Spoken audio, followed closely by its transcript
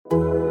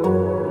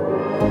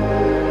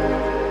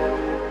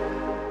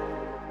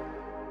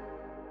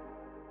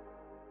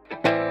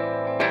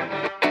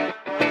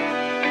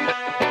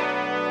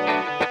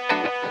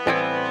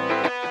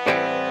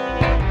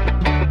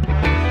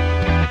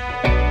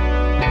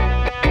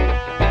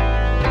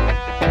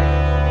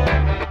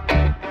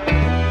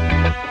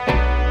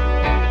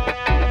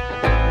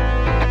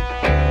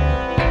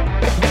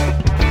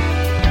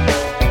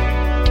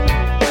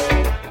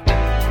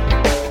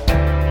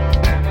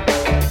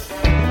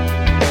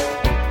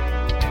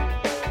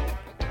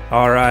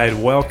All right,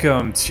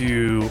 welcome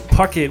to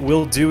Puck It,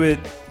 We'll Do It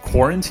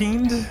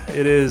Quarantined.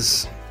 It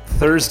is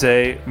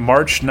Thursday,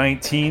 March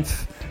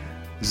 19th.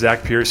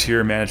 Zach Pierce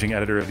here, managing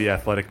editor of The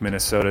Athletic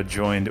Minnesota,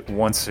 joined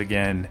once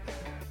again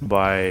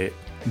by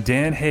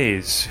Dan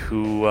Hayes,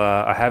 who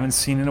I haven't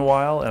seen in a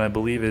while, and I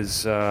believe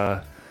is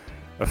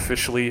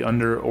officially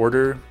under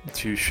order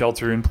to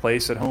shelter in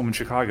place at home in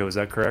Chicago. Is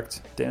that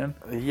correct, Dan?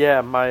 Yeah,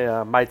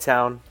 my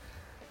town,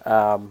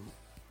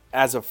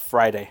 as of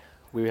Friday,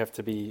 we have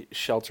to be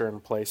shelter in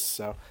place.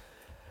 So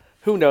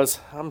who knows?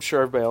 I'm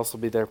sure everybody else will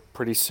be there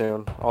pretty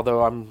soon.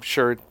 Although I'm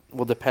sure it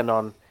will depend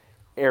on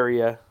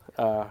area.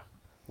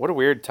 What a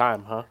weird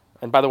time, huh?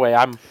 And by the way,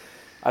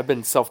 I've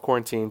been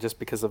self-quarantined just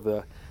because of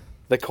the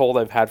cold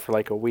I've had for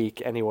like a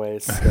week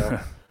anyways. So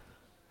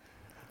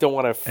don't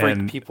want to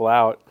freak people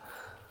out.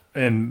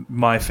 And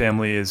my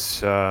family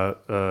is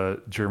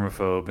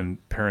germaphobe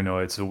and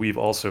paranoid, so we've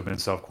also been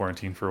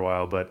self-quarantined for a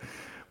while. But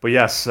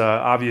yes,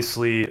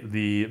 obviously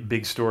the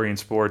big story in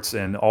sports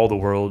and all the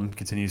world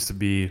continues to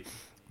be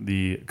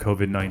the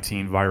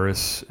COVID-19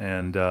 virus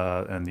and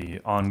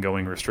the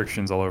ongoing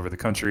restrictions all over the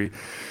country.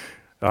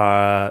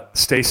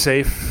 Stay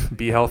safe,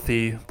 be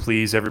healthy.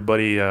 Please,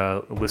 everybody,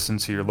 listen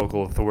to your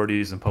local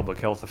authorities and public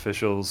health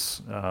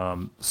officials.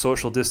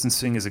 Social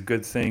distancing is a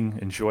good thing.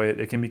 Enjoy it.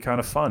 It can be kind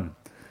of fun.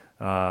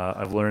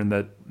 I've learned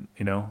that,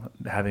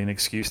 having an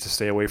excuse to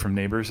stay away from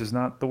neighbors is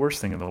not the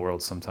worst thing in the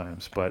world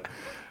sometimes.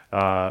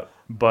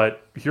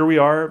 But here we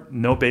are,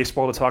 no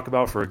baseball to talk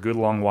about for a good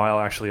long while.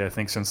 Actually, I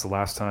think since the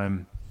last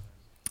time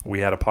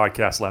we had a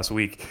podcast last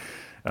week,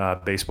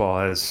 baseball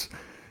has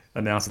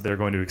announced that they're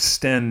going to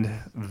extend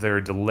their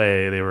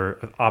delay. They were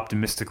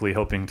optimistically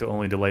hoping to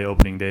only delay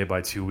opening day by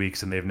 2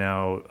 weeks, and they've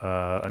now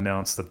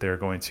announced that they're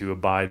going to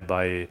abide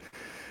by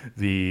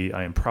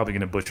I am probably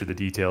going to butcher the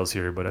details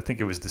here, but I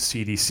think it was the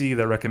CDC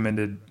that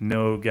recommended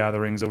no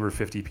gatherings over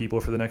 50 people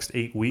for the next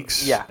 8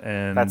 weeks. Yeah,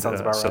 and that sounds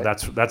about so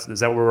right. Is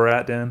that where we're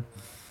at, Dan?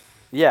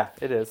 Yeah,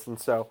 it is. And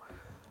so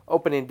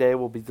opening day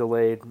will be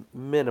delayed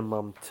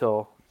minimum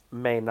till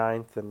May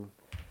 9th, and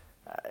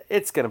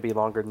it's going to be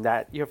longer than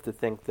that. You have to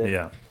think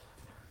that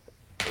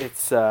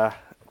it's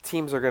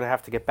teams are going to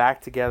have to get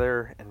back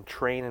together and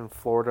train in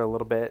Florida a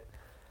little bit.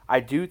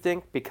 I do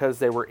think because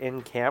they were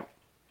in camp,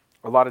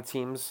 a lot of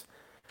teams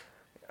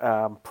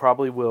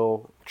probably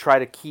will try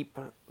to keep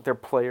their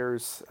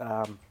players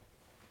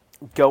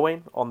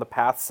going on the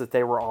paths that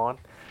they were on.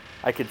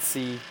 I could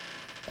see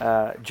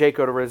Jake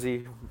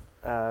Odorizzi,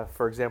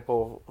 for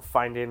example,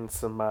 finding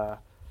some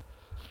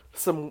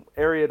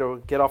area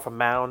to get off a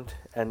mound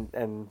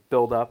and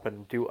build up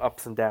and do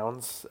ups and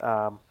downs.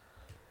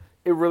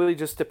 It really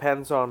just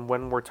depends on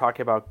when we're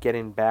talking about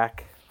getting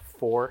back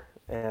for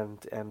and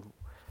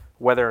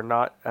whether or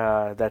not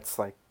that's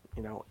like,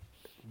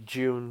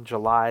 June,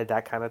 July,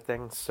 that kind of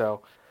thing.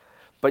 So,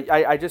 but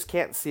I just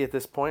can't see at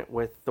this point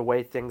with the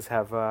way things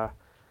have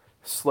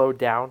slowed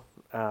down,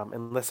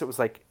 unless it was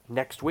like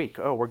next week.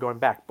 Oh, we're going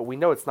back. But we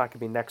know it's not going to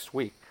be next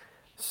week.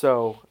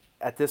 So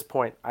at this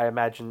point, I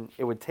imagine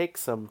it would take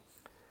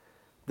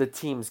the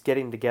teams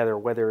getting together,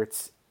 whether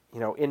it's,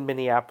 in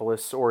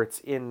Minneapolis or it's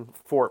in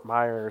Fort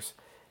Myers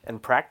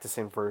and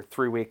practicing for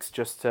 3 weeks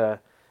just to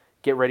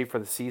get ready for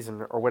the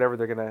season or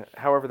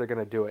however they're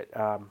going to do it.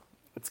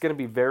 It's going to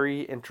be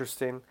very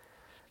interesting.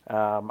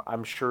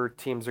 I'm sure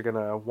teams are going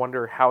to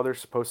wonder how they're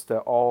supposed to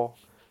all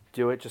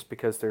do it just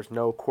because there's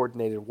no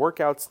coordinated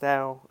workouts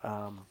now.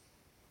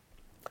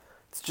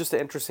 It's just an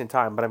interesting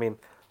time. But,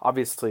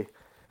 obviously,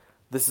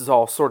 this is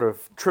all sort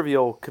of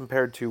trivial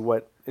compared to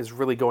what is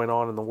really going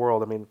on in the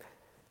world.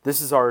 This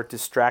is our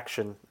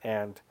distraction,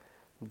 and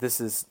this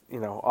is,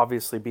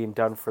 obviously being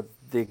done for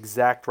the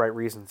exact right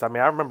reasons. I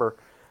remember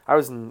I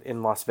was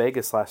in Las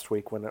Vegas last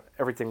week when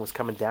everything was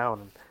coming down,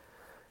 and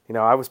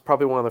I was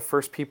probably one of the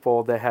first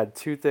people that had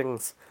two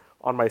things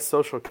on my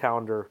social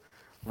calendar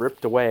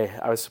ripped away.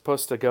 I was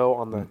supposed to go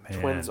on the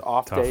Twins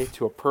off day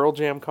to a Pearl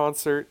Jam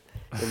concert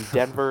in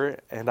Denver,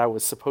 and I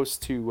was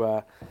supposed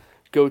to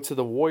go to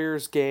the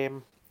Warriors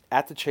game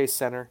at the Chase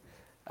Center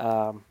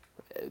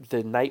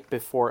the night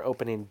before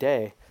opening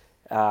day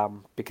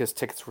because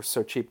tickets were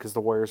so cheap because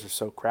the Warriors are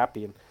so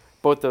crappy. And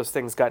both those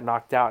things got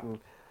knocked out, and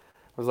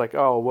I was like,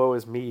 oh, woe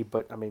is me.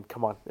 But,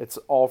 come on. It's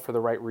all for the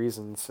right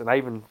reasons. And I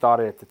even thought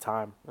it at the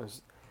time. I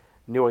was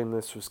knowing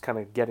this was kind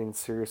of getting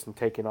serious and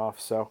taking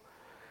off. So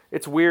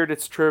it's weird.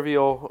 It's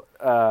trivial.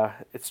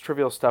 It's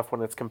trivial stuff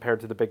when it's compared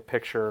to the big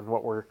picture and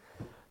what we're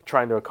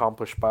trying to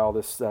accomplish by all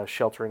this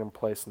sheltering in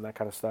place and that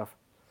kind of stuff.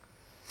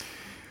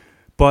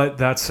 But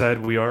that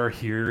said, we are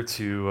here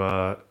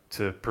to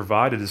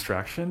provide a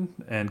distraction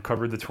and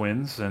cover the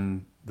Twins,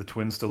 and the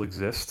Twins still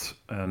exist,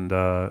 and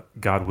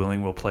God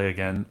willing, we'll play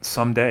again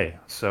someday.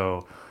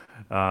 So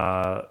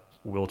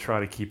we'll try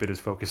to keep it as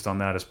focused on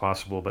that as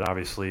possible. But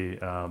obviously,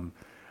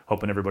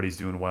 hoping everybody's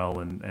doing well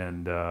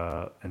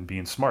and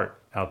being smart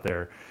out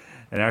there.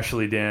 And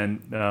actually,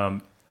 Dan,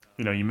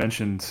 you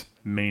mentioned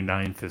May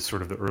 9th as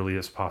sort of the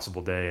earliest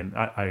possible day, and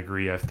I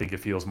agree. I think it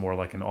feels more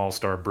like an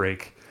all-star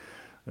break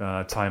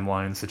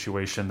timeline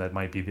situation that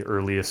might be the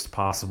earliest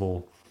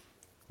possible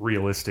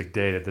realistic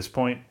date at this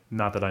point.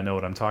 Not that I know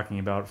what I'm talking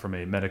about from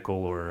a medical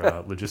or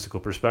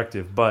logistical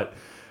perspective, but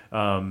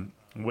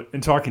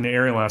in talking to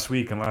Aaron last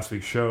week on last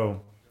week's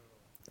show,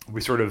 we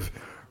sort of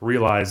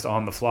realized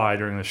on the fly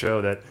during the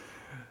show that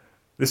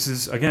this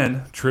is,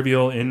 again,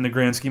 trivial in the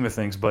grand scheme of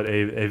things, but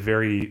a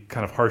very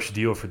kind of harsh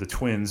deal for the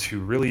Twins, who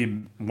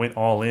really went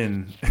all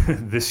in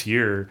this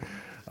year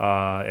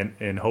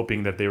and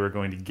hoping that they were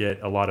going to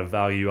get a lot of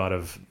value out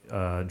of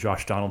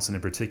Josh Donaldson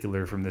in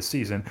particular from this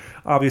season.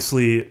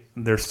 Obviously,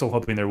 they're still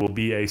hoping there will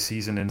be a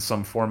season in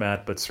some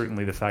format, but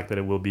certainly the fact that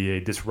it will be a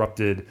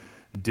disrupted,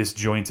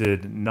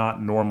 disjointed,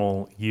 not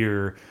normal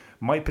year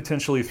might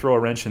potentially throw a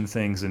wrench in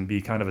things and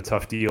be kind of a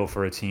tough deal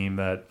for a team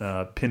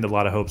that pinned a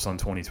lot of hopes on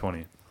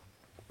 2020.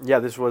 Yeah,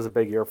 this was a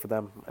big year for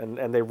them,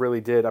 and they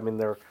really did. I mean,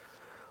 they're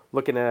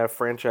looking at a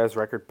franchise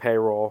record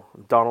payroll.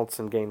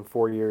 Donaldson gained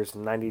 4 years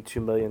and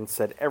 $92 million,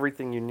 said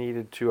everything you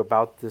needed to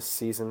about this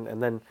season,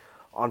 and then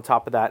on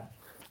top of that,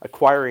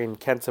 acquiring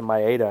Kenta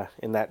Maeda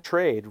in that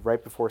trade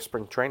right before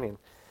spring training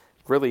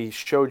really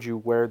showed you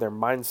where their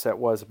mindset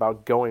was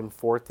about going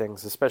for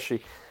things,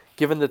 especially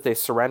given that they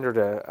surrendered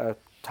a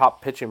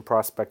top pitching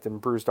prospect in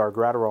Brusdar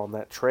Graterol in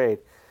that trade.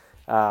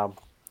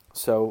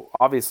 So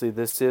obviously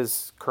this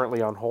is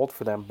currently on hold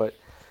for them, but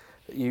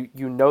you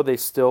know they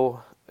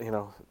still,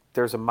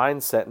 there's a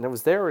mindset, and it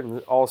was there in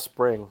all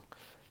spring,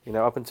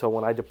 up until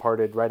when I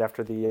departed right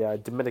after the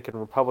Dominican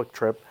Republic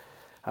trip.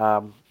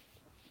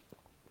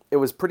 It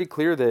was pretty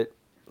clear that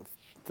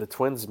the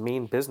Twins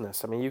mean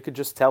business. I mean, you could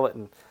just tell it,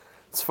 and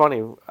it's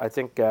funny. I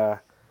think,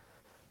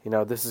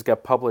 this has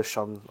got published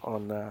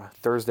on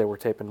Thursday. We're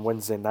taping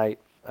Wednesday night,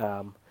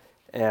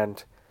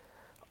 and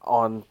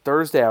on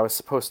Thursday, I was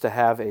supposed to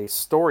have a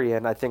story,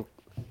 and I think,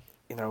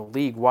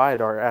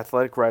 league-wide, our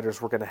athletic writers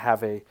were going to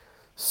have a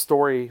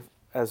story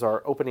as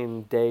our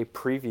opening day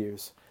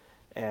previews.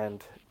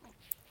 And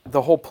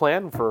the whole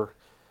plan for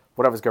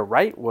what I was going to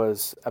write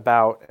was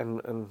about,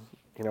 and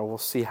we'll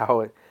see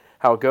how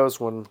it goes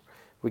when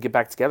we get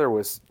back together,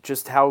 was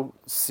just how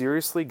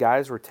seriously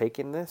guys were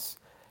taking this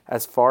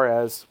as far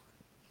as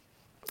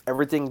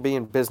everything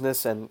being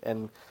business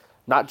and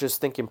not just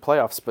thinking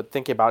playoffs, but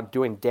thinking about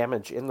doing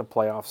damage in the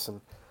playoffs.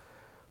 And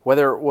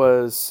whether it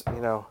was,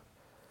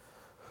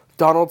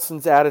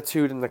 Donaldson's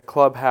attitude in the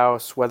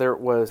clubhouse, whether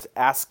it was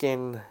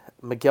asking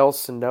Miguel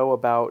Sano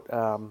about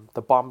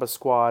the Bomba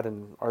squad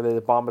and are they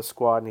the Bomba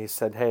squad, and he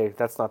said, hey,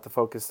 that's not the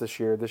focus this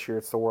year. This year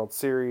it's the World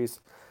Series.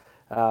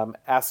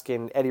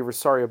 Asking Eddie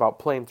Rosario about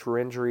playing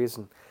through injuries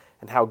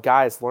and how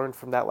guys learned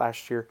from that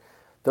last year.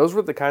 Those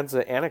were the kinds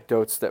of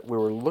anecdotes that we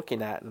were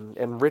looking at.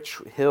 And Rich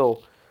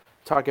Hill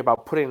talking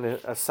about putting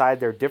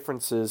aside their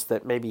differences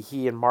that maybe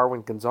he and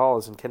Marwin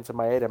Gonzalez and Kenta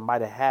Maeda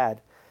might have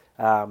had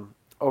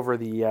over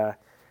the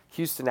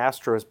Houston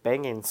Astros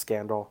banging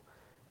scandal,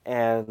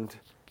 and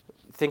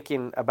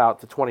thinking about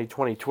the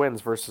 2020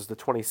 Twins versus the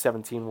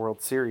 2017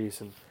 World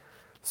Series. And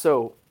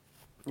so,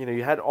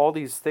 you had all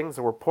these things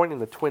that were pointing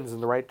the Twins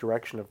in the right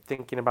direction of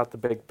thinking about the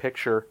big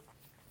picture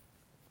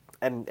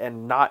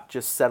and not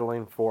just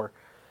settling for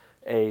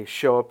a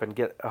show up and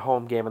get a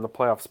home game in the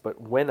playoffs, but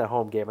win a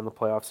home game in the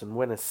playoffs and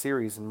win a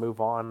series and move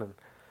on.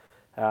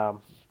 And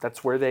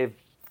that's where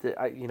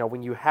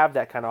when you have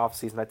that kind of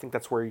offseason, I think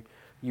that's where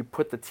you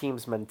put the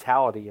team's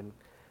mentality.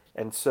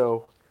 And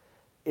so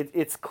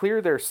it's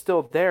clear they're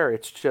still there.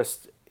 It's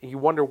just you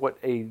wonder what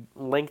a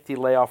lengthy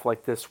layoff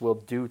like this will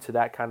do to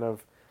that kind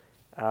of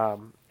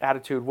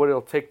attitude, what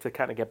it'll take to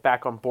kind of get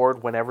back on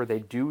board whenever they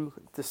do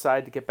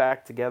decide to get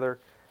back together.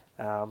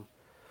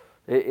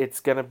 It's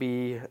going to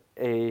be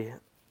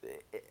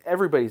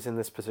everybody's in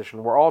this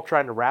position. We're all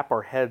trying to wrap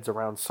our heads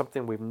around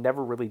something we've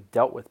never really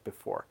dealt with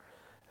before.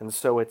 And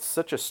so it's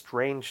such a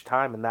strange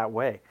time in that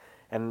way.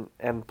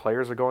 And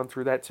players are going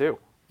through that too.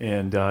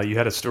 And you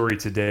had a story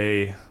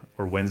today,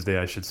 or Wednesday,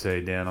 I should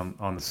say, Dan,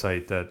 on the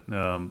site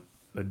that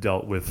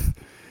dealt with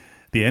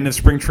the end of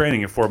spring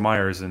training at Fort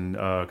Myers and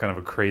kind of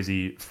a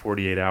crazy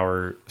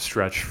 48-hour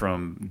stretch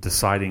from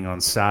deciding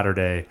on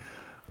Saturday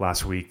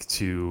last week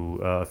to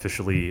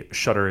officially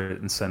shutter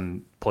it and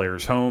send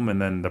players home, and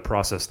then the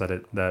process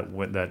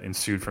that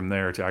ensued from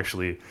there to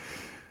actually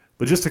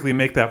logistically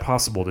make that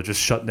possible, to just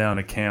shut down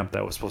a camp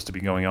that was supposed to be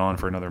going on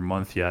for another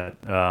month yet.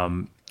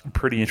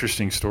 Pretty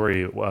interesting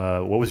story.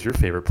 What was your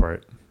favorite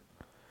part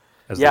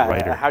as the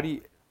writer? How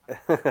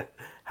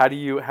do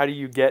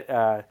you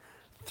get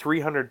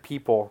 300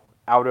 people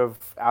out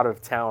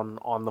of town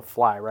on the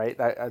fly, right?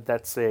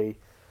 That's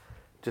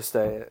just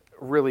a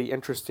really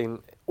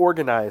interesting,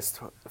 organized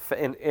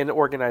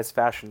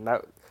fashion.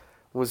 That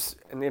was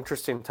an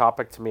interesting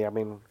topic to me. I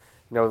mean,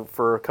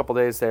 for a couple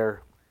days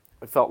there,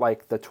 it felt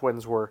like the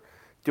Twins were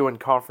doing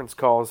conference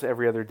calls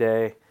every other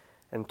day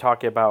and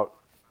talking about,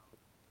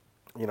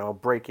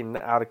 breaking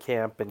out of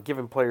camp and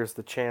giving players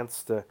the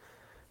chance to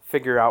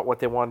figure out what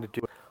they wanted to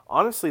do.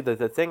 Honestly,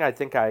 the thing I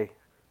think I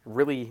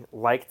really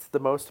liked the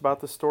most about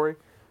the story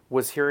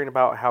was hearing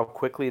about how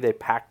quickly they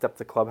packed up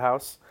the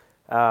clubhouse.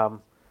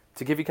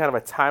 To give you kind of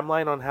a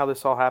timeline on how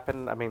this all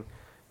happened, I mean,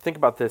 think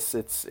about this.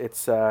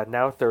 It's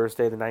now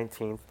Thursday the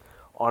 19th.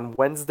 on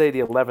Wednesday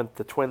the 11th,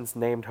 the Twins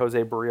named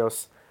Jose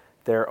Barrios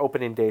their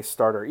opening day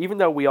starter, even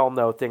though we all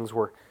know things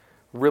were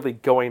really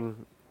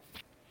going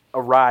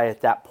awry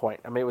at that point.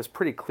 I mean, it was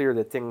pretty clear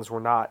that things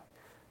were not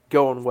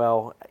going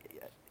well,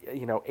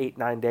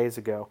 8-9 days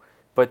ago.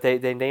 But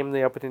they named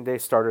the opening day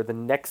starter. The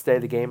next day,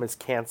 the game is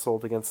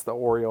canceled against the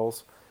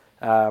Orioles.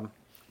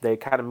 They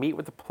kind of meet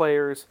with the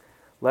players,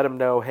 let them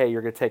know, hey,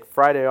 you're going to take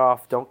Friday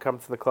off. Don't come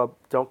to the club.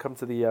 Don't come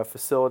to the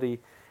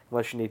facility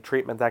unless you need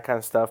treatment, that kind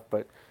of stuff.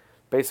 But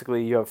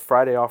basically, you have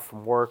Friday off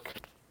from work.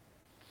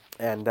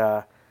 And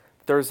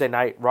Thursday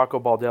night, Rocco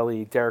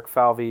Baldelli, Derek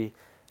Falvey,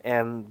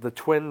 and the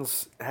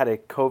Twins had a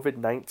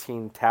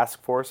COVID-19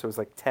 task force. It was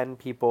like 10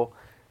 people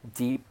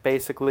deep,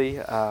 basically.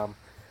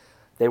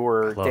 They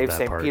were Dave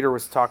St. Peter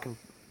was talking.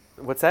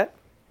 What's that?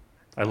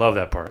 I love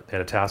that part. They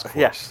had a task force.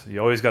 Yeah. You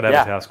always got to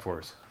have a task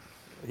force.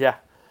 Yeah.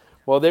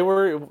 Well, they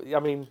were. I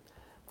mean,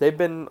 they've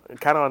been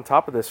kind of on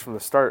top of this from the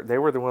start. They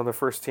were one of the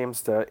first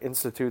teams to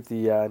institute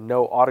the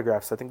no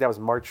autographs. I think that was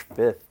March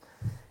 5th,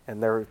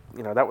 and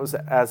that was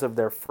as of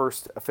their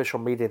first official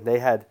meeting. They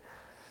had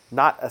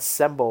not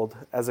assembled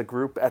as a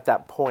group at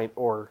that point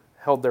or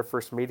held their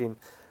first meeting,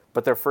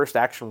 but their first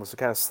action was to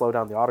kind of slow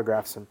down the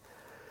autographs. And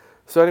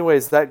so,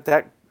 anyways, that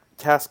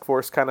task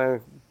force kind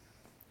of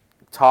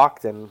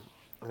talked, and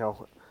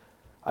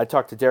I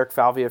talked to Derek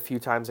Falvey a few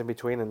times in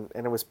between, and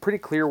it was pretty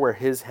clear where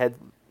his head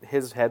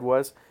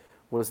was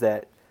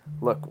that,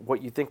 look,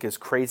 what you think is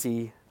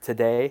crazy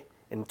today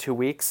in 2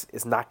 weeks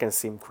is not going to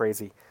seem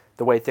crazy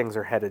the way things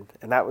are headed.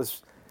 And that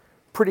was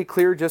pretty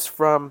clear just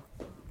from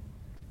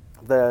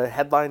the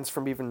headlines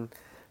from even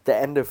the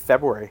end of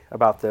February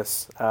about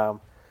this, to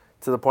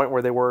the point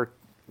where they were,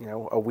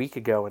 a week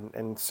ago.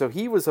 And so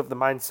he was of the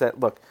mindset,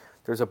 look,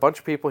 there's a bunch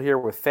of people here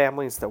with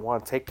families that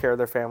want to take care of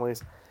their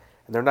families,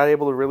 and they're not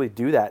able to really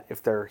do that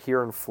if they're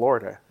here in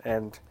Florida.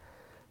 And,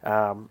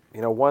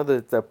 one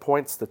of the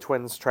points the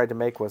Twins tried to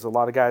make was a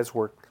lot of guys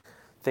were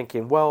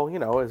thinking, well,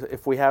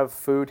 if we have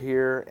food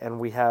here and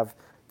we have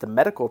the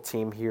medical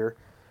team here,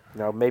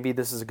 maybe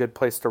this is a good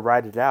place to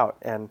ride it out.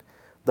 And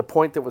the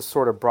point that was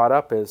sort of brought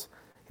up is,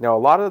 a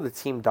lot of the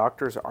team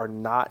doctors are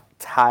not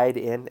tied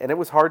in, and it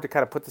was hard to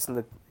kind of put this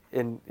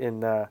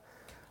in a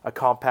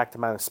compact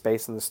amount of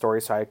space in the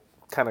story, so I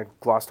kind of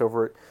glossed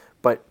over it.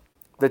 But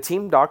the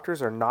team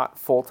doctors are not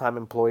full-time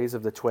employees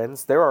of the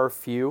Twins. There are a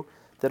few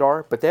that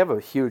are, but they have a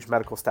huge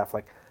medical staff,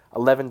 like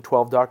 11,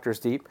 12 doctors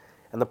deep.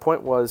 And the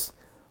point was,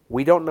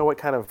 we don't know what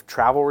kind of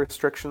travel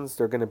restrictions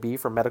there are going to be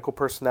for medical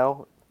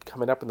personnel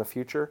coming up in the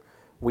future.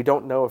 We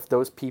don't know if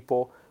those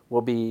people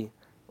will be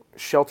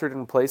sheltered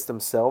in place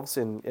themselves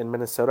in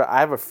Minnesota.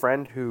 I have a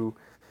friend who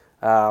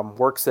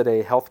works at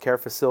a healthcare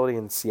facility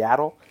in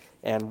Seattle,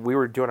 and we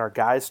were doing our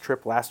guys'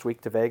 trip last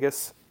week to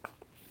Vegas.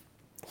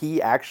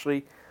 He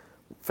actually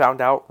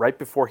found out right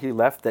before he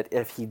left that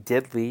if he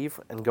did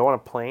leave and go on a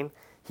plane,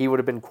 he would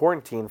have been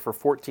quarantined for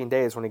 14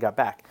 days when he got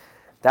back.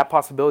 That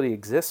possibility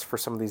exists for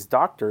some of these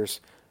doctors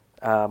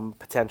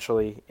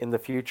potentially in the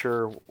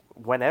future,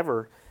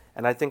 whenever.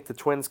 And I think the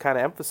Twins kind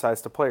of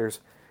emphasized to players,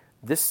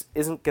 this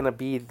isn't going to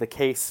be the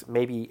case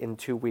maybe in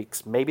 2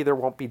 weeks. Maybe there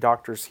won't be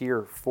doctors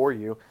here for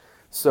you.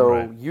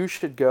 So You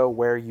should go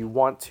where you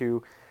want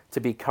to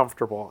be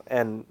comfortable.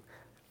 And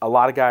a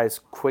lot of guys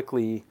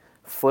quickly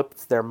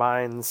flipped their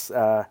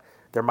mindsets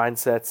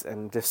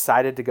and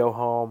decided to go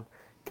home.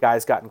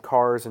 Guys got in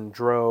cars and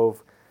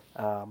drove.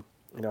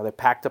 They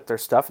packed up their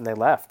stuff and they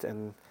left.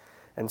 And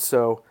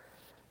so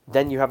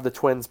then you have the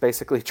Twins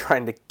basically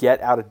trying to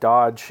get out of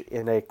Dodge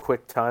in a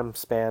quick time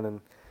span.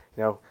 And,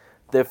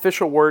 the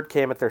official word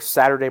came at their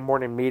Saturday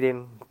morning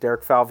meeting.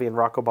 Derek Falvey and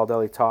Rocco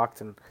Baldelli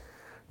talked, and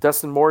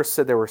Dustin Morris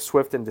said they were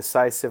swift and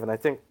decisive. And I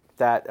think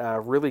that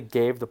really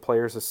gave the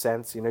players a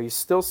sense. You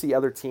still see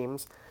other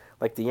teams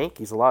like the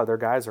Yankees. A lot of their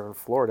guys are in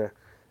Florida.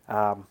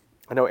 I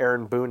know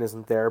Aaron Boone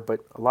isn't there, but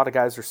a lot of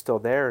guys are still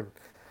there.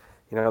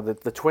 And,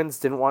 the Twins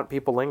didn't want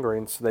people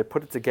lingering, so they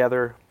put it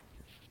together.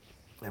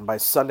 And by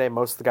Sunday,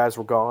 most of the guys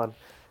were gone.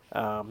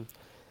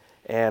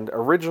 And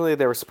originally,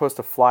 they were supposed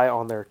to fly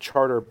on their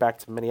charter back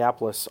to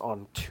Minneapolis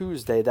on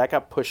Tuesday. That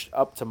got pushed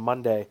up to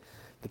Monday.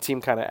 The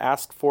team kind of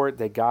asked for it.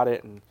 They got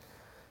it. And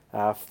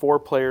 4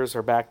 players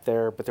are back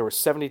there. But there were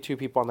 72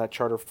 people on that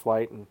charter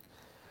flight. And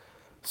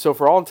so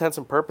for all intents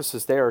and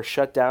purposes, they are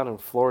shut down in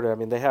Florida. I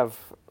mean, they have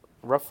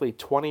roughly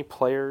 20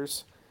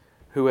 players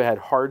who had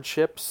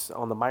hardships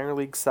on the minor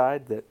league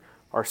side that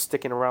are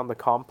sticking around the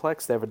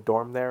complex. They have a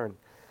dorm there. And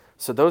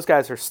so those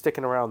guys are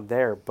sticking around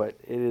there. But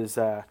it is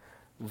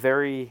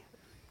very...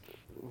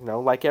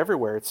 like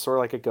everywhere, it's sort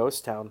of like a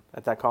ghost town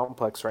at that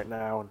complex right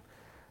now.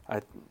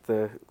 And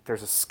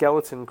there's a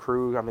skeleton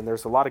crew. I mean,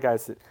 there's a lot of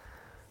guys that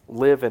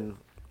live in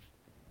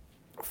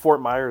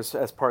Fort Myers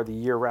as part of the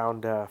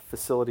year-round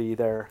facility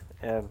there,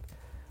 and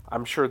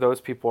I'm sure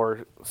those people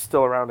are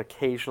still around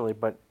occasionally.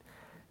 But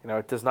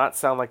it does not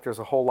sound like there's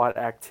a whole lot of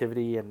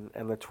activity. And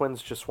the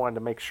Twins just wanted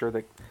to make sure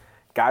that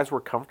guys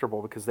were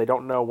comfortable because they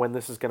don't know when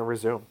this is going to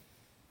resume.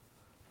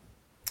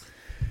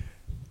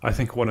 I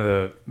think one of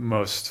the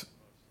most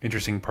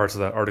interesting parts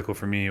of that article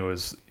for me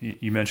was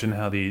you mentioned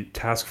how the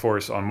task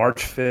force on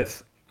March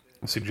 5th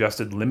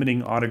suggested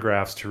limiting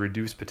autographs to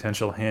reduce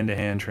potential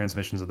hand-to-hand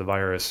transmissions of the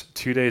virus.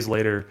 2 days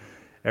later,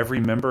 every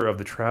member of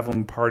the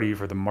traveling party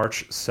for the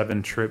March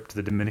 7 trip to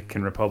the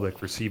Dominican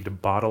Republic received a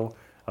bottle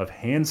of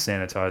hand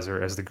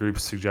sanitizer as the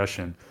group's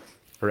suggestion,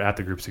 or at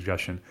the group's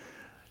suggestion.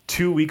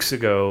 2 weeks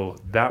ago,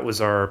 that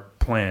was our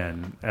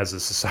plan as a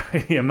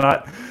society. I'm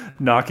not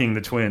knocking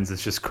the Twins.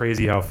 It's just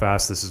crazy how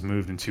fast this has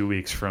moved in 2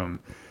 weeks from,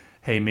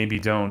 hey, maybe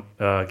don't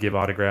give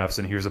autographs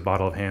and here's a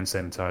bottle of hand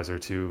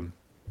sanitizer to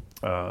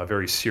a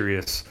very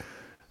serious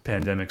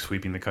pandemic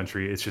sweeping the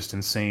country. It's just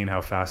insane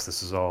how fast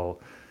this has all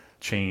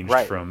changed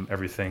from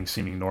everything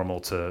seeming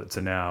normal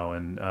to now.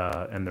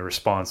 And the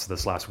response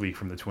this last week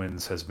from the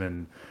Twins has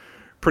been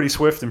pretty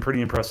swift and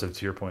pretty impressive,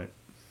 to your point.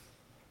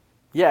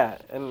 Yeah,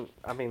 and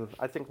I mean,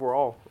 I think we're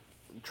all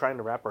trying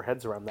to wrap our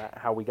heads around that,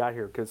 how we got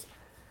here. Because,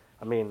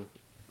 I mean,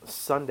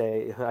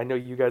 Sunday, I know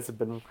you guys have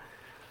been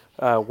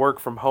work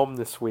from home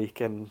this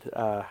week and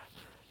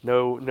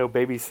no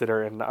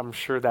babysitter, and I'm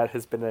sure that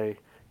has been a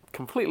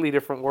completely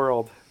different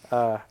world.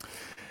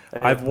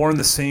 I've worn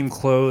the same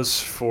clothes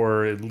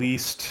for at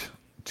least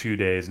 2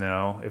 days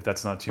now, if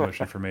that's not too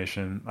much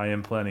information. I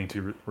am planning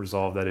to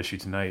resolve that issue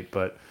tonight,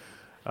 but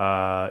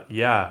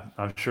yeah,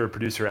 I'm sure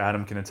producer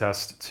Adam can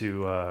attest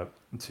to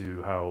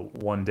how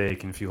 1 day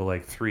can feel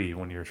like 3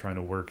 when you're trying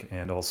to work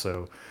and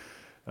also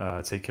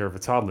take care of a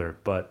toddler.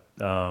 But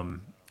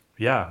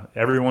yeah,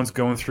 everyone's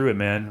going through it,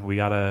 man. We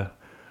gotta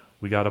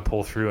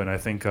pull through, and I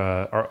think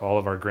all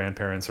of our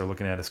grandparents are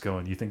looking at us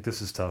going, "You think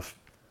this is tough?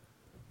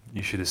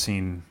 You should have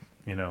seen,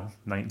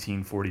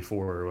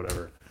 1944 or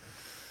whatever."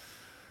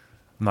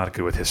 I'm not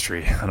good with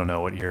history. I don't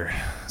know what year.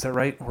 Is that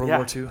right? World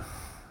War II?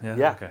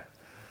 Yeah. Okay.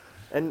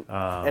 And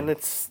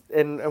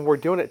we're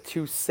doing it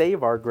to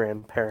save our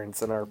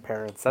grandparents and our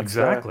parents. That's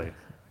exactly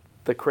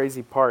the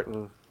crazy part,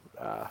 and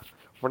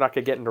we're not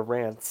gonna get into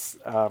rants,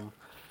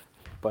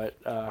 but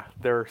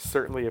there are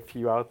certainly a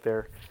few out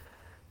there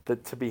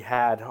that to be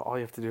had. All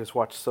you have to do is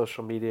watch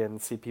social media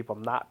and see people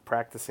not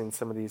practicing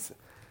some of these.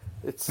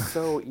 It's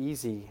so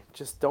easy.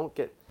 Just don't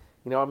get.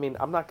 I mean,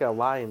 I'm not gonna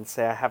lie and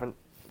say I haven't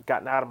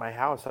gotten out of my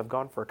house. I've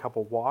gone for a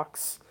couple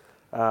walks.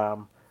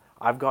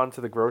 I've gone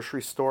to the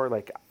grocery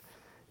store.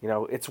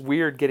 It's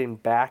weird getting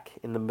back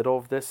in the middle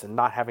of this and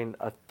not having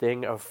a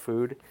thing of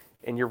food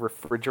in your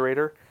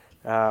refrigerator,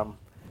 and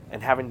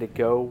having to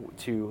go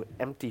to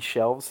empty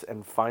shelves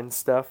and find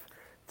stuff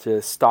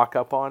to stock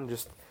up on,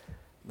 just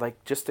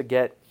to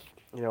get,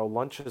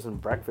 lunches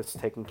and breakfasts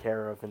taken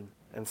care of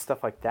and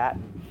stuff like that.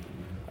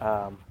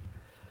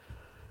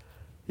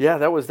 Yeah,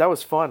 that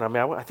was fun. I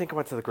mean, I think I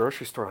went to the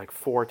grocery store like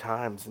 4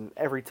 times, and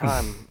every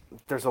time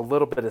there's a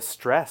little bit of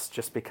stress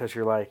just because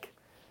you're like,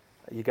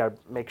 you got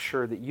to make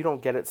sure that you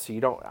don't get it. So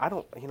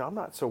I'm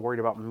not so worried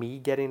about me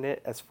getting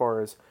it as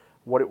far as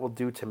what it will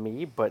do to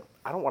me, but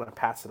I don't want to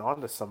pass it on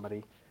to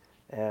somebody.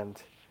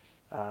 And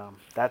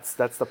that's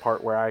the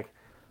part where I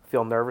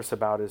feel nervous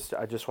about, is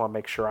I just want to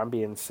make sure I'm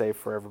being safe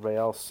for everybody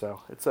else.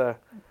 So it's a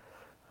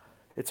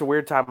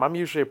weird time. I'm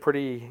usually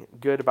pretty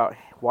good about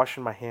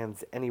washing my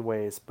hands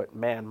anyways, but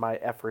man, my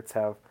efforts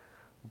have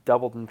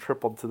doubled and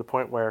tripled to the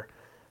point where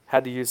I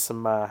had to use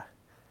some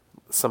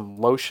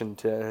lotion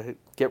to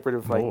get rid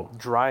of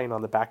drying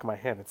on the back of my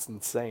hand. It's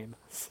insane.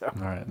 So.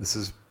 All right, this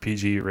is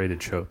PG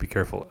rated show. Be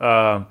careful.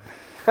 Here's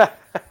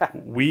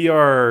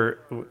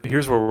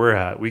where we're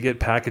at. We get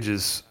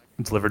packages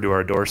delivered to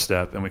our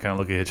doorstep, and we kind of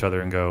look at each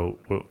other and go,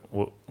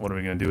 what are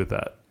we going to do with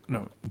that?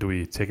 No, do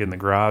we take it in the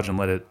garage and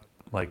let it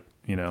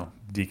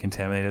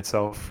decontaminate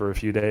itself for a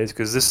few days?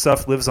 Because this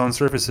stuff lives on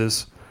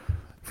surfaces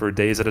for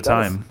days at a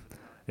time.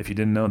 If you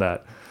didn't know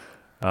that.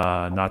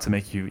 Not to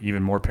make you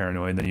even more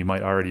paranoid than you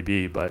might already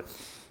be, but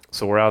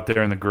so we're out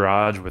there in the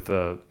garage with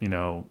a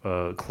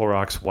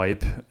Clorox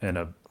wipe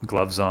and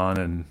gloves on,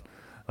 and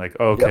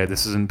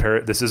this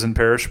isn't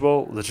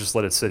perishable. Let's just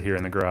let it sit here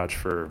in the garage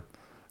for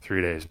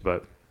 3 days.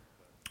 But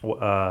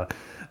the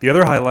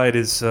other highlight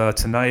is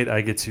tonight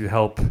I get to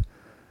help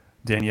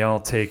Danielle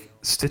take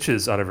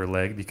stitches out of her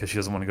leg because she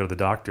doesn't want to go to the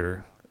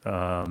doctor.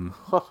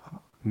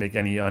 Make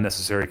any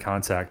unnecessary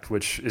contact,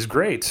 which is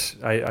great.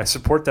 I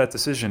support that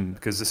decision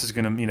because this is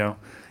going to,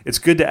 it's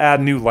good to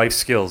add new life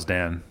skills,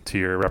 Dan, to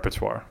your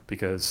repertoire.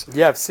 Because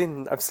I've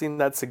seen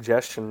that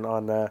suggestion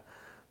on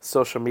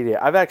social media.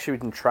 I've actually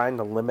been trying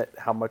to limit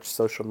how much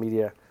social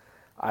media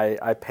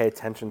I pay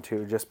attention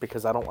to, just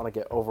because I don't want to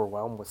get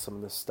overwhelmed with some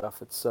of this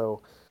stuff. It's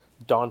so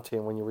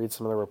daunting when you read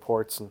some of the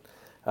reports,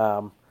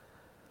 and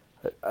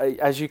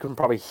as you can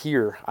probably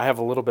hear, I have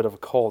a little bit of a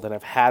cold, and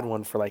I've had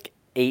one for like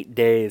 8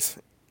 days.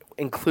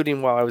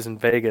 Including while I was in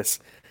Vegas.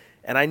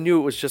 And I knew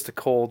it was just a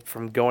cold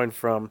from going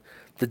from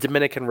the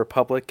Dominican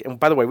Republic. And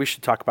by the way, we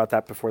should talk about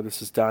that before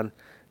this is done.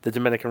 The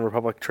Dominican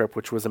Republic trip,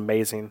 which was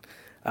amazing.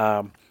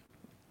 But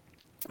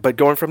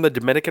going from the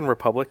Dominican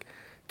Republic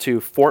to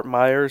Fort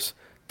Myers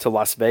to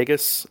Las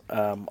Vegas,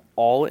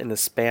 all in the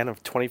span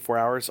of 24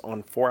 hours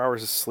on 4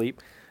 hours of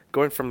sleep.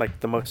 Going from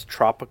like the most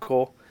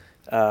tropical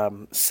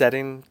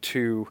setting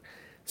to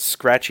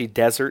scratchy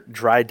desert,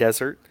 dry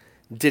desert.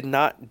 Did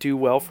not do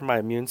well for my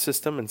immune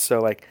system, and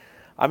so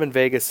I'm in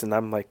Vegas and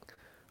I'm like,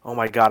 oh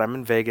my God, I'm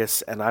in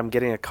Vegas and I'm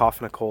getting a cough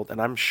and a cold,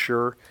 and I'm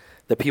sure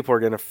that people are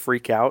going to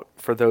freak out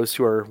for those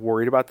who are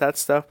worried about that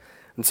stuff.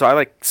 And so I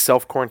like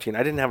self quarantine.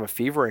 I didn't have a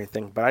fever or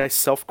anything, but I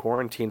self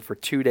quarantined for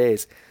 2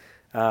 days.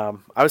 I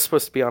was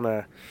supposed to be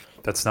on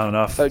That's not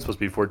enough. a It's supposed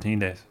to be 14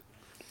 days.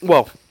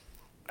 well,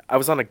 I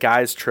was on a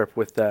guys trip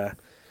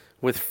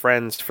with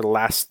friends for the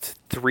last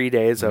 3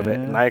 days of it,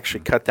 and Yeah. I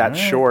actually cut All that right.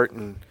 short.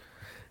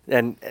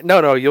 And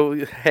no,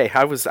 you'll. Hey,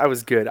 I was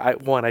good.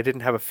 I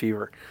didn't have a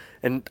fever,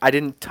 and I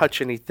didn't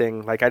touch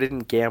anything. Like I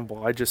didn't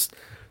gamble. I just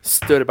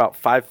stood about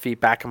 5 feet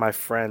back of my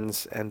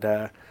friends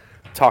and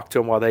talked to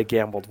them while they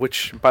gambled.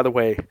 Which, by the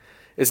way,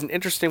 is an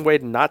interesting way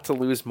not to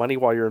lose money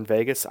while you're in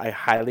Vegas. I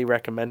highly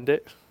recommend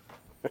it.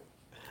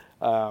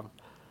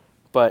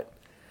 But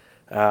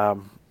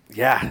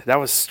yeah, that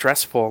was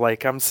stressful.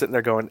 Like I'm sitting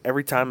there going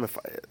every time if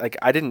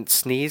I didn't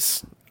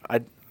sneeze,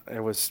 I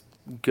was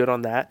good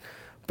on that.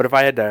 But if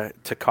I had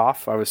to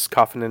cough, I was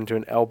coughing into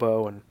an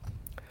elbow, and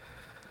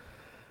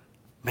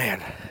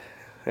man,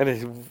 and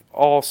it's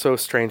all so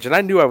strange. And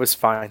I knew I was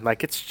fine.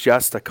 Like it's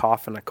just a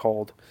cough and a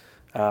cold.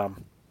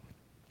 Um,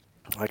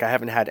 like I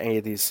haven't had any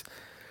of these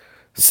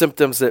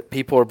symptoms that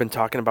people have been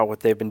talking about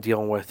what they've been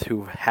dealing with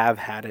who have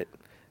had it.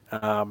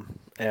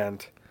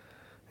 And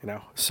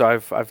so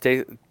I've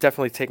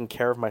definitely taken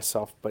care of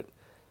myself, but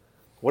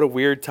what a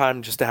weird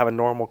time just to have a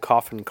normal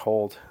cough and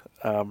cold.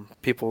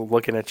 People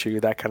looking at you,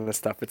 that kind of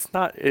stuff. It's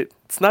not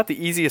the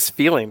easiest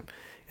feeling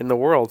in the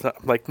world. I'm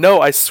like, no,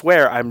 I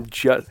swear,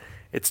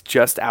 it's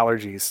just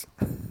allergies.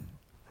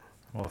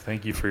 Well,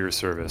 thank you for your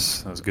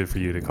service. It was good for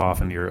you to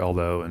cough into your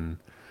elbow and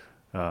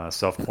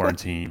self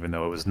quarantine, even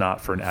though it was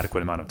not for an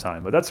adequate amount of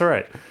time. But that's all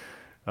right.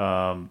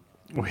 Um,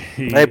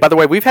 Hey, we by the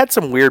way, we've had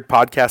some weird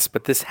podcasts,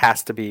 but this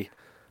has to be.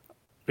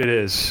 It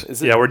is.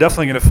 Is it? Yeah, we're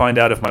definitely going to find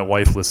out if my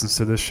wife listens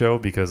to this show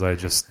because I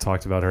just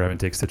talked about her having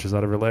to take stitches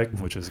out of her leg,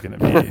 which is going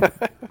to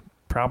be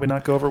probably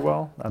not go over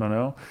well. I don't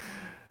know.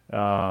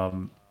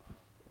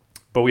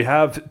 But we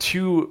have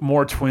two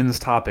more Twins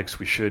topics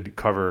we should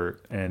cover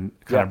and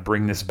kind Yeah. of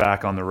bring this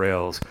back on the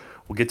rails.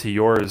 We'll get to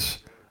yours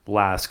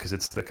last because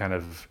it's the kind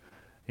of,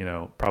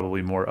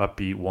 probably more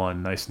upbeat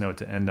one. Nice note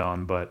to end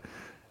on. But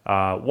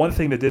one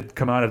thing that did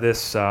come out of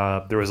this,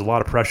 there was a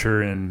lot of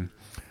pressure in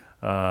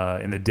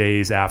the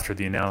days after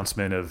the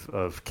announcement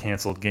of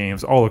canceled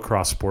games all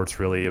across sports,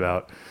 really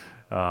about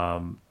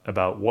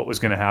what was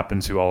going to happen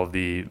to all of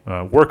the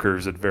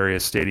workers at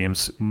various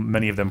stadiums,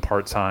 many of them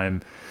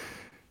part-time,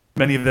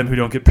 many of them who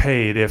don't get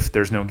paid if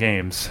there's no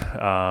games,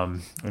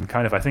 and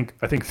kind of I think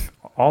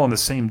all on the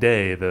same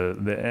day,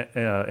 the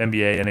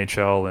NBA,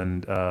 NHL,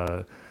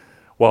 and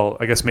well,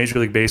 I guess Major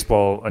League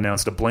Baseball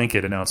announced a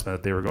blanket announcement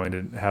that they were going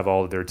to have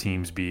all of their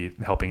teams be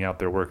helping out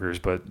their workers,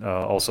 but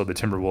also the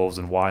Timberwolves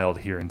and Wild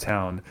here in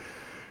town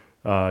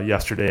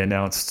yesterday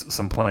announced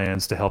some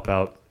plans to help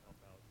out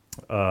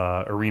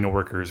arena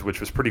workers,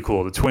 which was pretty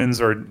cool. The Twins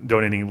are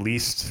donating at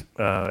least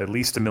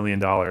 $1 million,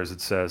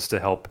 it says, to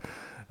help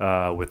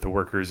with the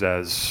workers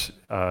as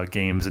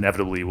games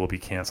inevitably will be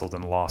canceled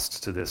and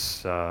lost to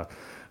this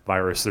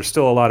virus. There's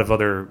still a lot of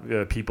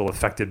other people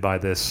affected by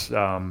this.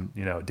 Dan,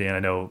 I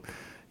know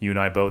you and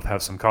I both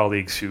have some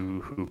colleagues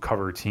who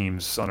cover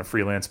teams on a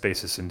freelance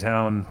basis in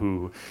town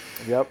who,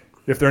 Yep.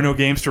 if there are no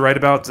games to write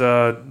about,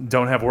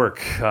 don't have work.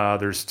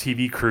 There's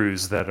TV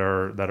crews that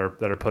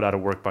are put out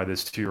of work by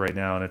this too right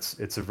now, and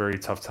it's a very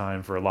tough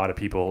time for a lot of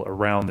people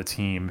around the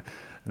team,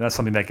 and that's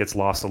something that gets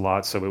lost a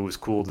lot. So it was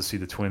cool to see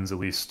the Twins at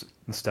least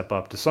step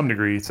up to some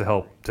degree to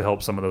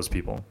help some of those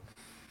people.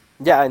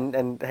 Yeah,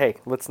 and hey,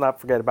 let's not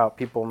forget about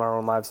people in our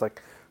own lives,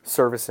 like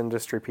service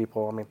industry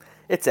people. I mean,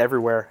 it's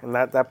everywhere, and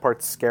that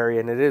part's scary,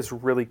 and it is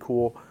really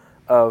cool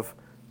of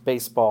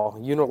baseball.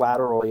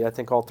 Unilaterally, I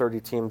think all 30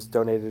 teams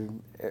donated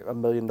 $1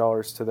 million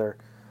to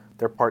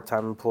their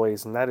part-time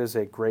employees, and that is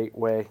a great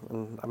way.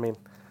 And I mean,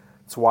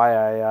 it's why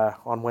I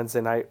on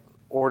Wednesday night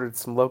ordered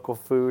some local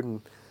food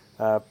and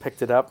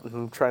picked it up, and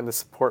I'm trying to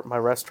support my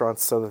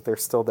restaurants so that they're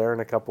still there in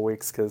a couple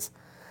weeks, because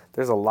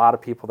there's a lot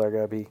of people that are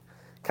going to be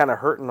kind of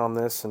hurting on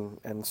this,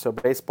 and so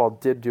baseball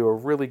did do a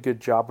really good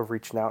job of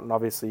reaching out, and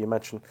obviously you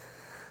mentioned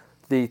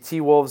the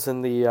T-Wolves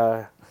and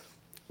the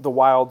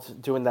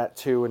Wild doing that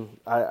too, and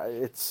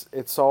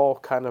it's all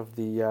kind of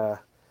the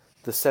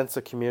sense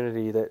of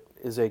community that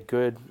is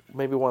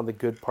maybe one of the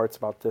good parts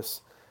about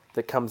this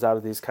that comes out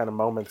of these kind of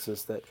moments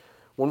is that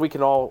when we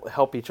can all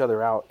help each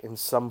other out in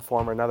some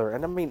form or another.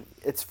 And I mean,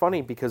 it's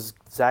funny because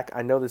Zach,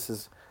 I know this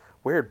is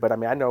weird, but I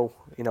mean, I know,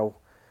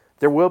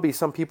 there will be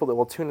some people that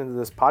will tune into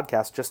this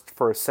podcast just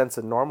for a sense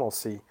of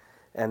normalcy,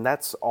 and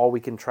that's all we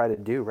can try to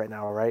do right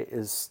now, right?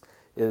 Is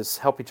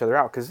help each other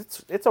out,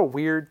 because it's a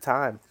weird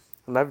time.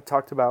 And I've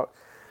talked about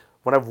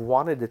when I've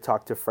wanted to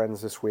talk to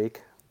friends this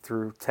week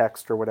through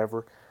text or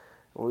whatever.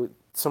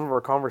 Some of our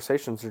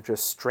conversations are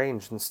just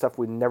strange and stuff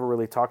we never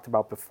really talked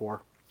about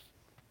before.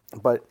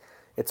 But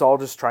it's all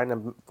just trying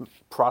to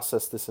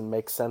process this and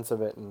make sense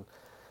of it,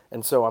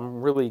 and so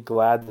I'm really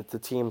glad that the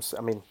teams.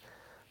 I mean,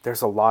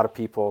 there's a lot of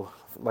people,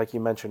 like you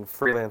mentioned,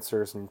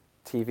 freelancers and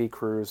TV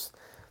crews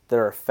that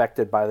are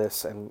affected by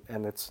this, and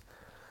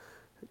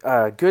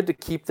good to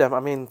keep them. I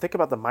mean, think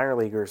about the minor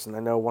leaguers, and I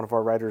know one of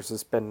our writers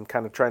has been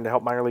kind of trying to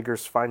help minor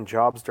leaguers find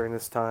jobs during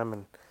this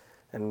time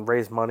and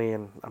raise money.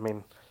 And I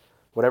mean,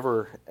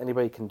 whatever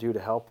anybody can do to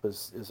help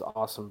is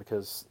awesome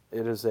because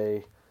it is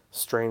a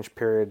strange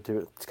period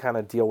to kind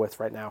of deal with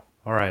right now.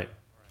 All right.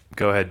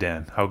 Go ahead,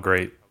 Dan. How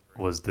great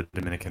was the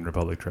Dominican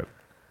Republic trip?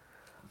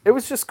 It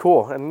was just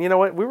cool. And you know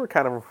what? We were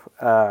kind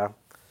of,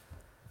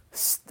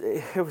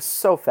 it was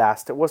so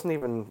fast. It wasn't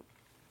even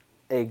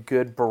a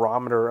good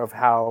barometer of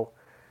how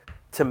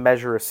to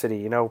measure a city.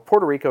 You know,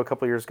 Puerto Rico a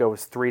couple of years ago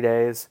was 3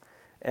 days,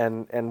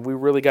 and we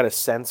really got a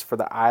sense for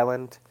the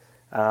island.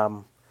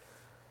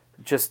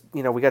 Just,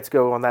 you know, we got to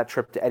go on that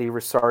trip to Eddie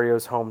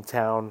Rosario's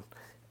hometown,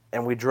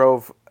 and we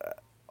drove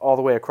all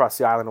the way across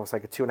the island. It was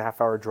like a 2.5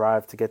 hour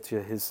drive to get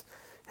to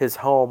his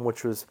home,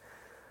 which was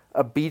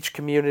a beach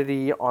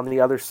community on the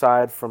other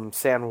side from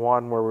San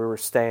Juan where we were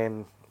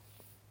staying.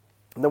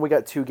 And then we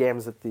got 2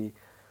 games at the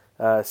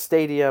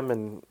stadium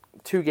and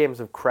 2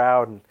 games of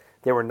crowd, and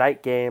they were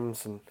night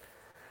games. And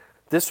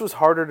this was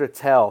harder to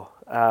tell,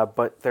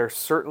 but there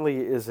certainly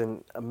is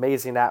an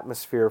amazing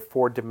atmosphere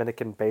for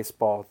Dominican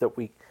baseball that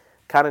we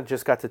kind of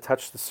just got to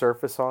touch the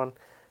surface on.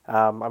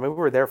 I mean, we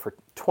were there for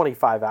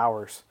 25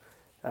 hours,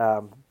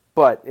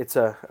 but it's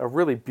a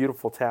really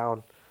beautiful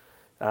town.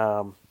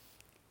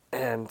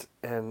 And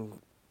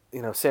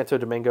you know, Santo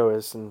Domingo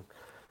is, and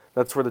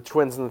that's where the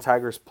Twins and the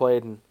Tigers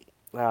played. And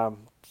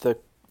the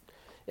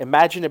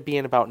imagine it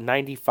being about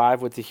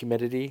 95 with the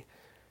humidity,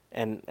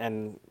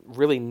 and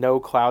really no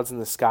clouds in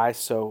the sky.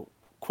 So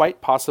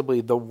quite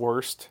possibly the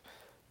worst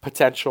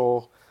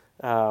potential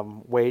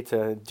way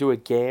to do a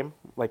game,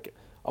 like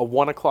a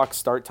 1 o'clock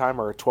start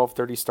time or a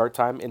 12:30 start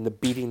time in the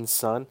beating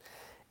sun,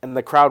 and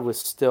the crowd was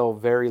still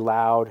very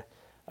loud.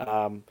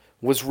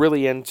 Was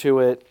really into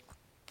it.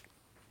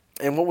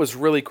 And what was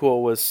really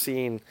cool was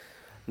seeing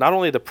not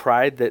only the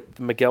pride that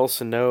Miguel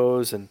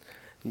Sano's and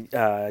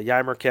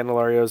Yeimer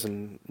Candelarios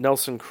and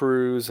Nelson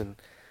Cruz and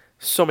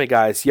so many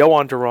guys,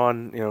 Yohan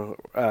Duran, you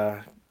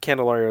know,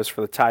 Candelarios for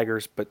the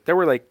Tigers, but there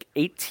were like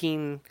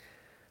 18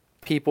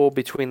 people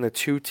between the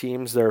 2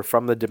 teams that are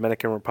from the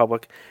Dominican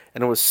Republic,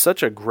 and it was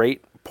such a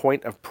great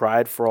point of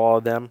pride for all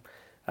of them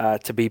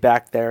to be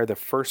back there. The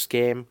first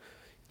game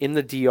in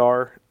the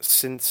DR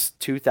since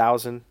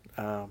 2000.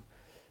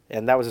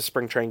 And that was a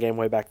spring training game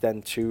way back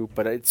then too.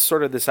 But it's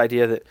sort of this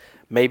idea that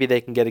maybe they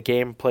can get a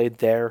game played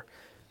there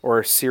or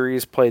a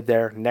series played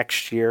there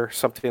next year,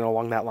 something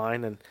along that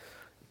line. And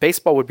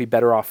baseball would be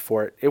better off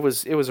for it. It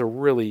was a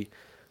really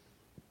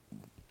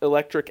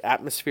electric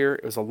atmosphere.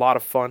 It was a lot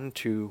of fun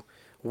to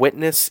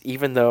witness,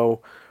 even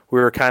though we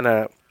were kind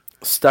of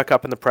stuck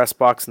up in the press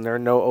box and there are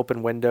no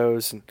open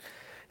windows. And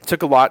it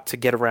took a lot to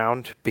get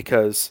around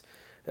because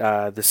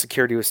the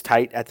security was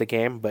tight at the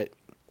game, but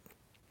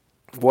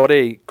what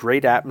a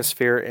great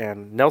atmosphere,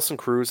 and Nelson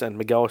Cruz and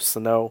Miguel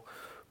Sano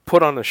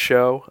put on a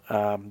show.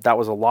 That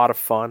was a lot of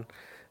fun,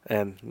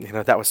 and you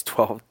know that was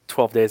 12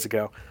 days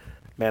ago.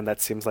 Man,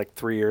 that seems like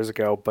 3 years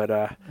ago,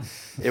 but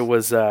it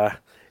was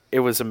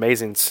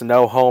amazing.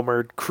 Sano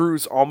homered,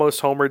 Cruz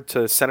almost homered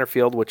to center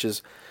field, which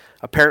is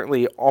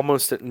apparently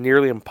almost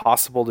nearly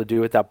impossible to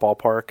do at that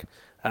ballpark.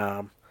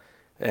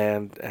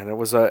 And it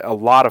was a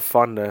lot of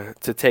fun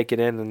to take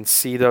it in and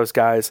see those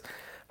guys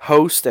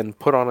host and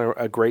put on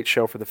a great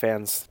show for the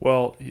fans.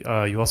 Well,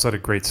 you also had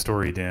a great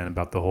story, Dan,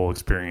 about the whole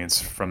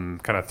experience from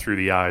kind of through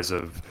the eyes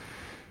of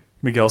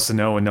Miguel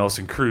Sano and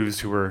Nelson Cruz,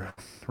 who were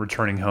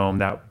returning home.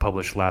 That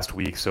published last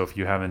week, so if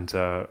you haven't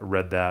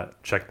read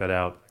that, check that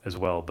out as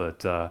well. But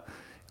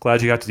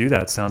glad you got to do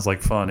that. Sounds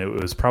like fun. It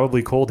was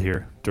probably cold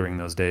here during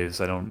those days.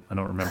 I don't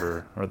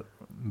remember,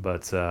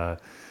 but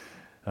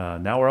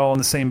now we're all in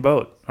the same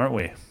boat, aren't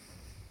we?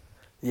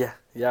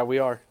 Yeah, we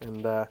are,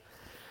 and.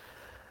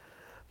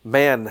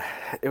 Man,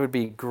 it would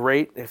be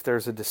great if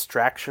there's a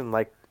distraction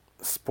like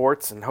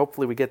sports, and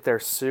hopefully we get there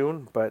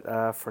soon.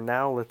 But for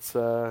now, let's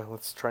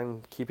try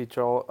and keep each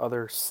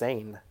other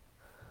sane.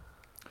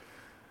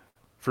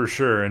 For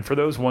sure. And for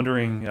those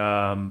wondering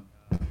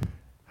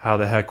how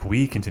the heck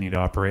we continue to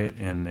operate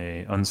in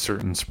a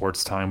uncertain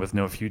sports time with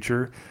no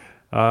future,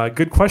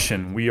 good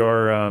question.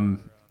 We're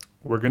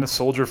going to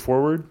soldier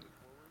forward.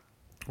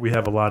 We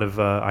have a lot of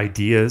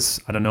ideas.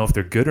 I don't know if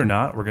they're good or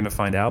not. We're going to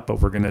find out, but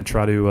we're going to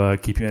try to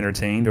keep you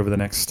entertained over the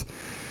next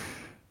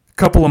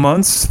couple of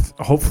months.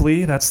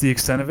 Hopefully, that's the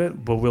extent of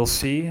it, but we'll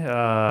see.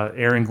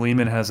 Aaron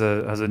Gleeman has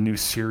a new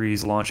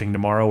series launching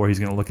tomorrow where he's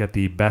going to look at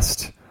the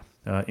best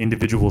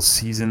individual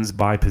seasons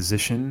by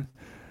position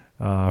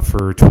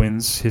for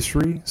Twins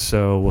history.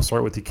 So we'll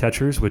start with the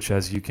catchers, which,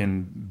 as you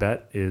can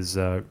bet, is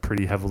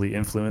pretty heavily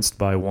influenced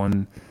by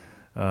one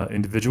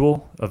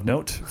individual of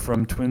note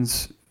from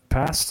Twins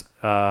past.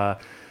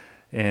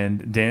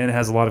 And Dan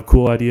has a lot of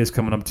cool ideas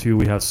coming up too.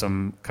 We have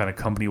some kind of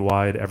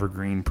company-wide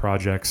evergreen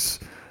projects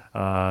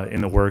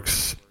in the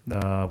works.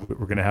 We're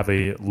going to have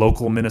a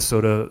local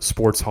Minnesota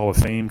Sports Hall of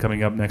Fame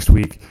coming up next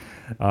week.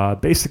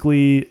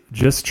 Basically,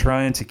 just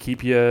trying to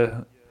keep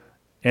you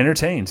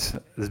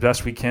entertained as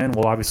best we can.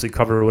 We'll obviously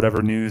cover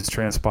whatever news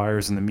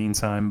transpires in the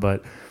meantime,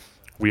 but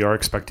we are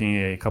expecting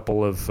a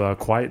couple of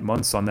quiet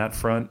months on that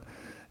front.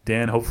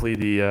 Dan, hopefully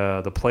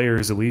the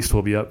players at least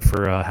will be up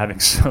for having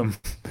some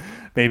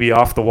maybe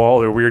off the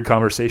wall or weird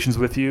conversations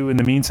with you in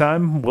the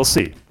meantime. We'll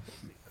see.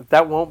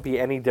 That won't be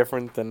any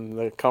different than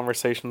the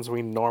conversations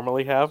we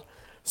normally have.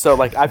 So,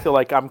 like, I feel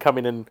like I'm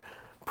coming in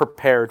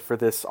prepared for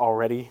this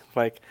already.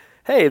 Like,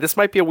 hey, this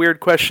might be a weird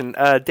question.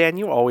 Dan,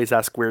 you always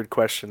ask weird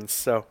questions,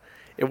 so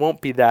it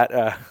won't be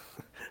that.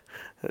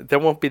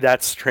 That won't be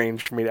that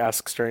strange for me to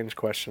ask strange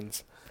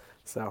questions.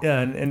 So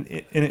yeah, and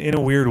in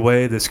a weird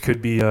way, this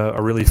could be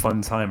a really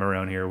fun time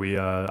around here. We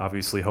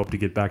obviously hope to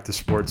get back to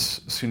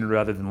sports sooner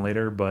rather than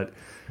later, but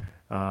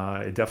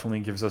it definitely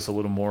gives us a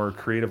little more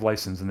creative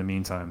license in the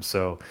meantime.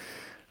 So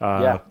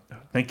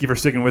thank you for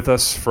sticking with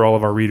us, for all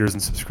of our readers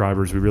and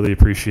subscribers. We really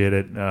appreciate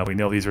it. We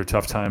know these are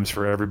tough times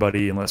for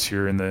everybody, unless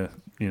you're in the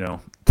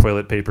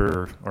toilet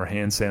paper or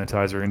hand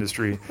sanitizer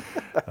industry.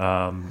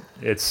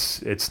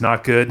 It's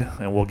not good,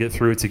 and we'll get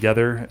through it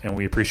together, and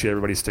we appreciate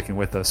everybody sticking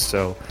with us.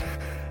 So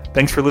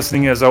thanks for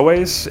listening as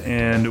always,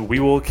 and we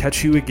will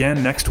catch you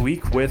again next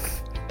week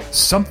with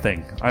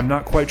something. I'm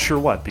not quite sure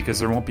what, because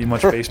there won't be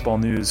much baseball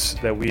news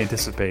that we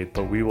anticipate,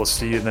 but we will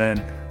see you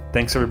then.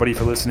 Thanks everybody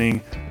for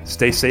listening.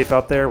 Stay safe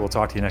out there. We'll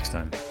talk to you next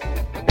time.